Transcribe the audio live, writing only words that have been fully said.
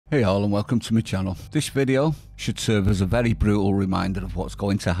Hey all and welcome to my channel. This video should serve as a very brutal reminder of what's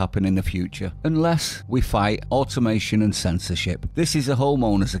going to happen in the future unless we fight automation and censorship. This is a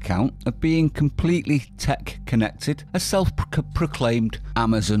homeowner's account of being completely tech connected, a self-proclaimed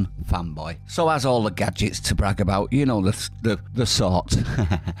Amazon fanboy. So has all the gadgets to brag about, you know, the sort.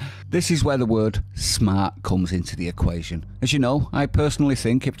 This is where the word smart comes into the equation. As you know, I personally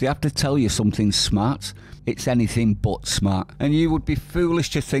think if they have to tell you something's smart, it's anything but smart, and you would be foolish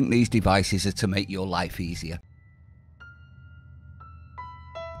to think these devices are to make your life easier.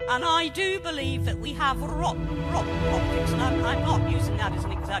 And I do believe that we have rotten optics, and I'm not using that as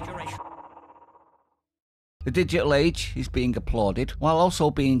an exaggeration. The digital age is being applauded while also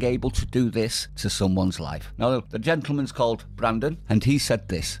being able to do this to someone's life. Now, the gentleman's called Brandon, and he said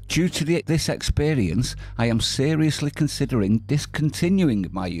this: due to this experience, I am seriously considering discontinuing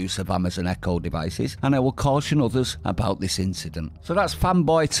my use of Amazon Echo devices, and I will caution others about this incident. So that's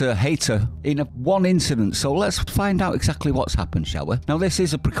fanboy to hater in one incident. So let's find out exactly what's happened, shall we? Now, this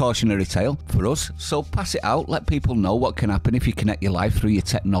is a precautionary tale for us, so pass it out, let people know what can happen if you connect your life through your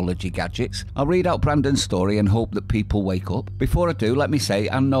technology gadgets. I'll read out Brandon's story and hope that people wake up. Before I do, let me say,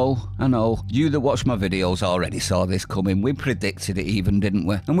 I know, you that watch my videos already saw this coming. We predicted it even, didn't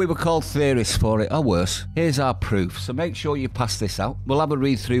we? And we were called theorists for it, or worse. Here's our proof, so make sure you pass this out. We'll have a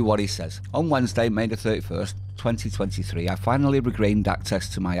read through what he says. On Wednesday, May the 31st, 2023, I finally regained access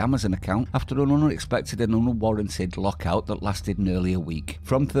to my Amazon account after an unexpected and unwarranted lockout that lasted nearly a week.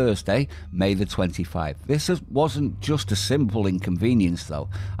 From Thursday, May the 25th. This wasn't just a simple inconvenience though.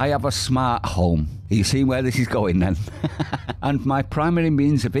 I have a smart home. Are you seeing where this is going then? And my primary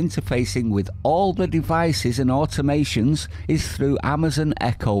means of interfacing with all the devices and automations is through Amazon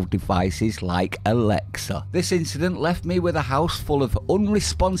Echo devices like Alexa. This incident left me with a house full of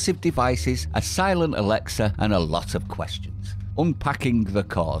unresponsive devices, a silent Alexa, and a lot of questions. Unpacking the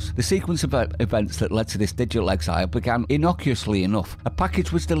cause. The sequence of events that led to this digital exile began innocuously enough. A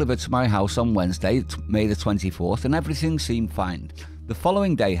package was delivered to my house on Wednesday, May the 24th, and everything seemed fine. The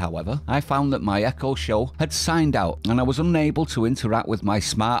following day, however, I found that my Echo Show had signed out and I was unable to interact with my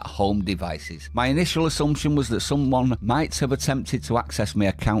smart home devices. My initial assumption was that someone might have attempted to access my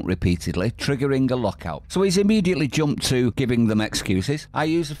account repeatedly, triggering a lockout. So he's immediately jumped to giving them excuses. I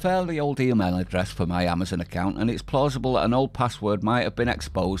use a fairly old email address for my Amazon account, and it's plausible that an old password might have been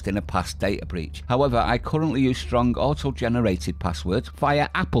exposed in a past data breach. However, I currently use strong auto-generated passwords via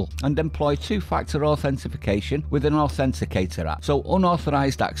Apple and employ two-factor authentication with an authenticator app. So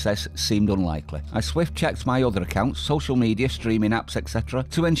unauthorized access seemed unlikely. I swift checked my other accounts, social media, streaming apps, etc.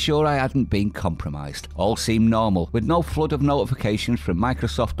 to ensure I hadn't been compromised. All seemed normal, with no flood of notifications from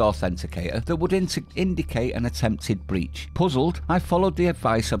Microsoft Authenticator that would indicate an attempted breach. Puzzled, I followed the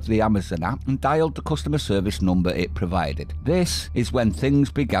advice of the Amazon app and dialed the customer service number it provided. This is when things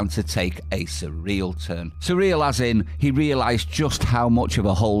began to take a surreal turn. Surreal as in, he realised just how much of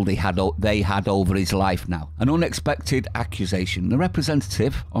a hold they had over his life now. An unexpected accusation. The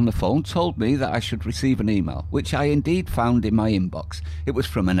representative on the phone told me that I should receive an email, which I indeed found in my inbox. It was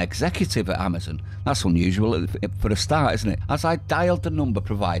from an executive at Amazon. That's unusual for a start, isn't it? As I dialed the number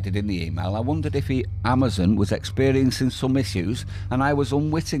provided in the email, I wondered if Amazon was experiencing some issues and I was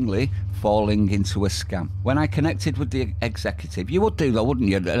unwittingly falling into a scam. When I connected with the executive, you would do though, wouldn't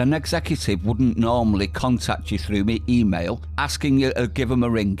you? An executive wouldn't normally contact you through me email asking you to give them a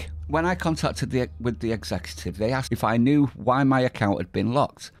ring. When I contacted with the executive, they asked if I knew why my account had been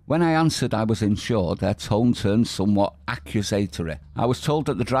locked. When I answered I was unsure, their tone turned somewhat accusatory. I was told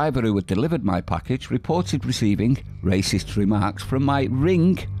that the driver who had delivered my package reported receiving racist remarks from my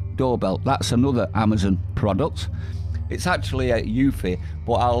Ring doorbell. That's another Amazon product. It's actually a Eufy,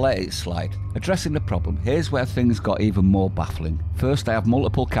 but I'll let it slide. Addressing the problem, here's where things got even more baffling. First, I have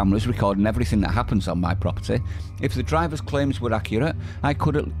multiple cameras recording everything that happens on my property. If the driver's claims were accurate, I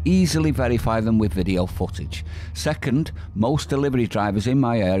could easily verify them with video footage. Second, most delivery drivers in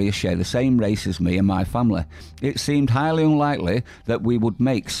my area share the same race as me and my family. It seemed highly unlikely that we would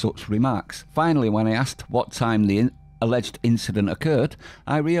make such remarks. Finally, when I asked what time the alleged incident occurred,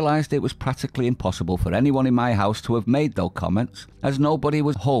 I realised it was practically impossible for anyone in my house to have made those comments, as nobody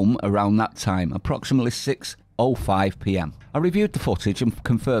was home around that time, approximately 6:05 p.m. I reviewed the footage and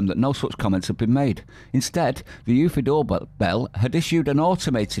confirmed that no such comments had been made. Instead, the Eufy doorbell had issued an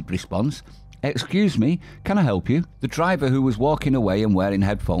automated response. "Excuse me, can I help you?" The driver, who was walking away and wearing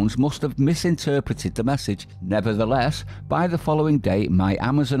headphones, must have misinterpreted the message. Nevertheless, by the following day, my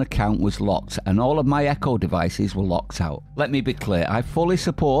Amazon account was locked and all of my Echo devices were locked out. Let me be clear, I fully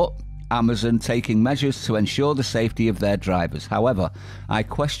support Amazon taking measures to ensure the safety of their drivers. However, I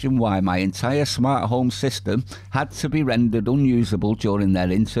question why my entire smart home system had to be rendered unusable during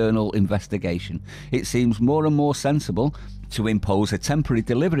their internal investigation. It seems more and more sensible to impose a temporary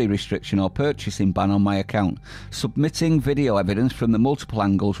delivery restriction or purchasing ban on my account. Submitting video evidence from the multiple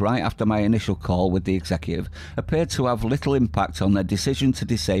angles right after my initial call with the executive appeared to have little impact on their decision to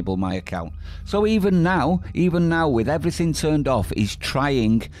disable my account. So even now, with everything turned off, he's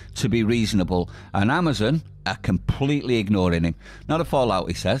trying to be reasonable, and Amazon are completely ignoring him. Not a fallout,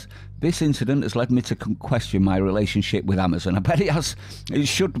 he says. This incident has led me to question my relationship with Amazon. I bet it has. It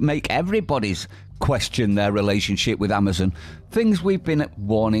should make everybody's question their relationship with Amazon. Things we've been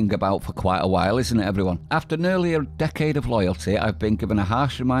warning about for quite a while, isn't it, everyone? After nearly a decade of loyalty, I've been given a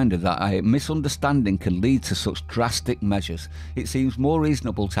harsh reminder that a misunderstanding can lead to such drastic measures. It seems more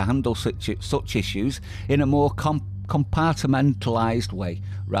reasonable to handle such issues in a more compartmentalised way,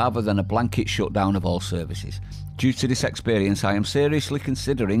 rather than a blanket shutdown of all services. Due to this experience, I am seriously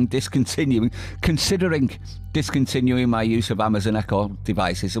considering discontinuing my use of Amazon Echo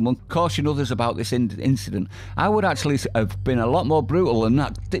devices, and will caution others about this incident. I would actually have been a lot more brutal than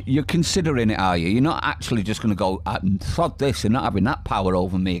that. You're considering it, are you? You're not actually just going to go, sod this, and not having that power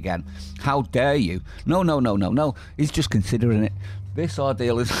over me again. How dare you? No. He's just considering it. This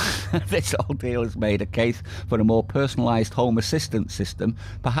ordeal has made a case for a more personalised home assistance system,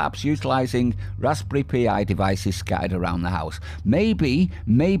 perhaps utilising Raspberry Pi devices scattered around the house. Maybe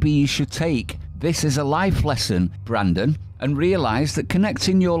you should take this as a life lesson, Brandon, and realise that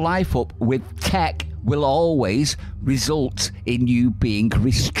connecting your life up with tech will always result in you being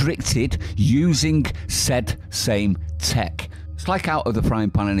restricted using said same tech. It's like out of the frying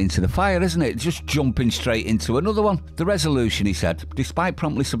pan and into the fire, isn't it? Just jumping straight into another one. The resolution, he said. Despite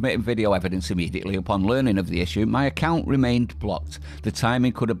promptly submitting video evidence immediately upon learning of the issue, my account remained blocked. The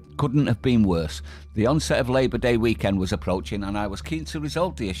timing couldn't have been worse. The onset of Labour Day weekend was approaching, and I was keen to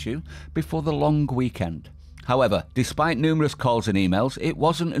resolve the issue before the long weekend. However, despite numerous calls and emails, it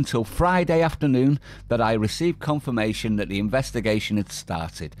wasn't until Friday afternoon that I received confirmation that the investigation had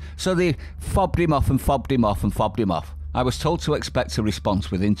started. So they fobbed him off. I was told to expect a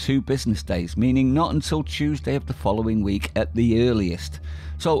response within 2 business days, meaning not until Tuesday of the following week at the earliest.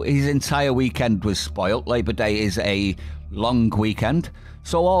 So his entire weekend was spoilt. Labour Day is a long weekend,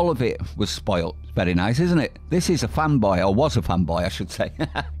 so all of it was spoilt. Very nice, isn't it? This is a fanboy, or was a fanboy, I should say.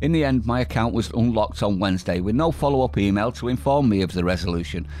 In the end, my account was unlocked on Wednesday with no follow-up email to inform me of the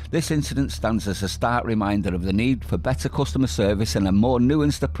resolution. This incident stands as a stark reminder of the need for better customer service and a more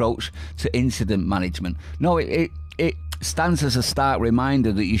nuanced approach to incident management. No, it stands as a stark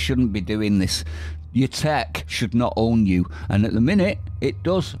reminder that you shouldn't be doing this. Your tech should not own you, and at the minute it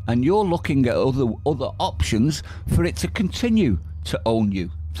does, and you're looking at other options for it to continue to own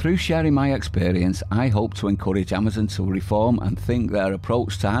you. Through sharing my experience, I hope to encourage Amazon to reform and think their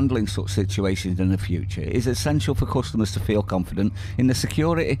approach to handling such situations in the future. It is essential for customers to feel confident in the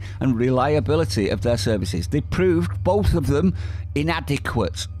security and reliability of their services. They proved, both of them,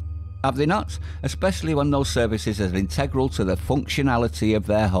 inadequate, have they not? Especially when those services are integral to the functionality of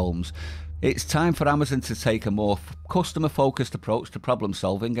their homes. It's time for Amazon to take a more customer-focused approach to problem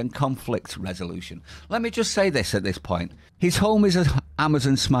solving and conflict resolution. Let me just say this at this point. His home is an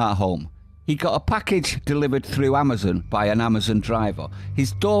Amazon smart home. He got a package delivered through Amazon by an Amazon driver.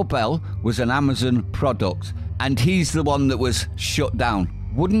 His doorbell was an Amazon product, and he's the one that was shut down.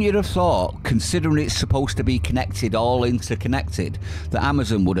 Wouldn't you have thought, considering it's supposed to be connected, all interconnected, that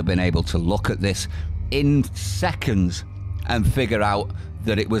Amazon would have been able to look at this in seconds and figure out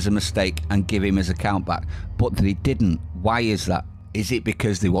that it was a mistake and give him his account back? But they didn't. Why is that? Is it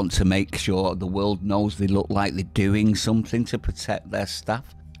because they want to make sure the world knows they look like they're doing something to protect their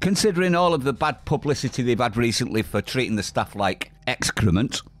staff? Considering all of the bad publicity they've had recently for treating the staff like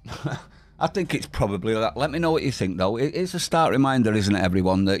excrement, I think it's probably that. Let me know what you think, though. It is a stark reminder, isn't it,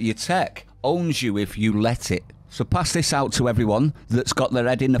 everyone, that your tech owns you if you let it. So pass this out to everyone that's got their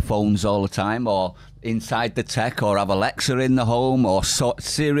head in the phones all the time, or inside the tech, or have Alexa in the home, or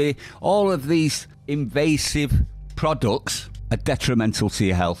Siri. All of these invasive products are detrimental to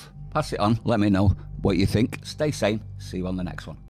your health. Pass it on. Let me know what you think. Stay sane. See you on the next one.